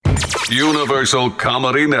Universal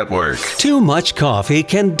Comedy Network. Too much coffee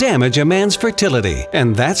can damage a man's fertility,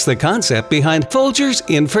 and that's the concept behind Folgers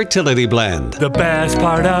Infertility Blend. The best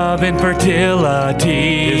part of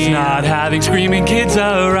infertility is not having screaming kids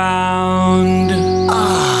around.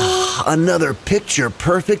 Another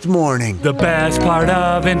picture-perfect morning. The best part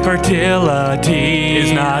of infertility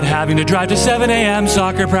is not having to drive to 7 a.m.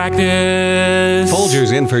 soccer practice.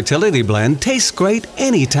 Folgers Infertility Blend tastes great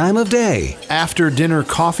any time of day. After dinner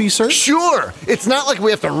coffee, sir? Sure! It's not like we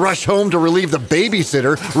have to rush home to relieve the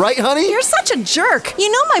babysitter, right, honey? You're such a jerk.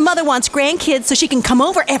 You know my mother wants grandkids so she can come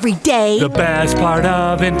over every day. The best part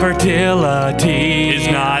of infertility is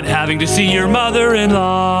not having to see your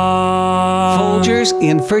mother-in-law. Folgers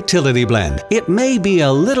Infertility Blend. It may be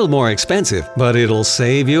a little more expensive, but it'll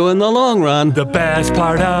save you in the long run. The best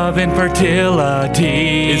part of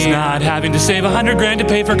infertility is not having to save $100,000 to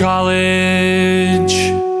pay for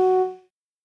college.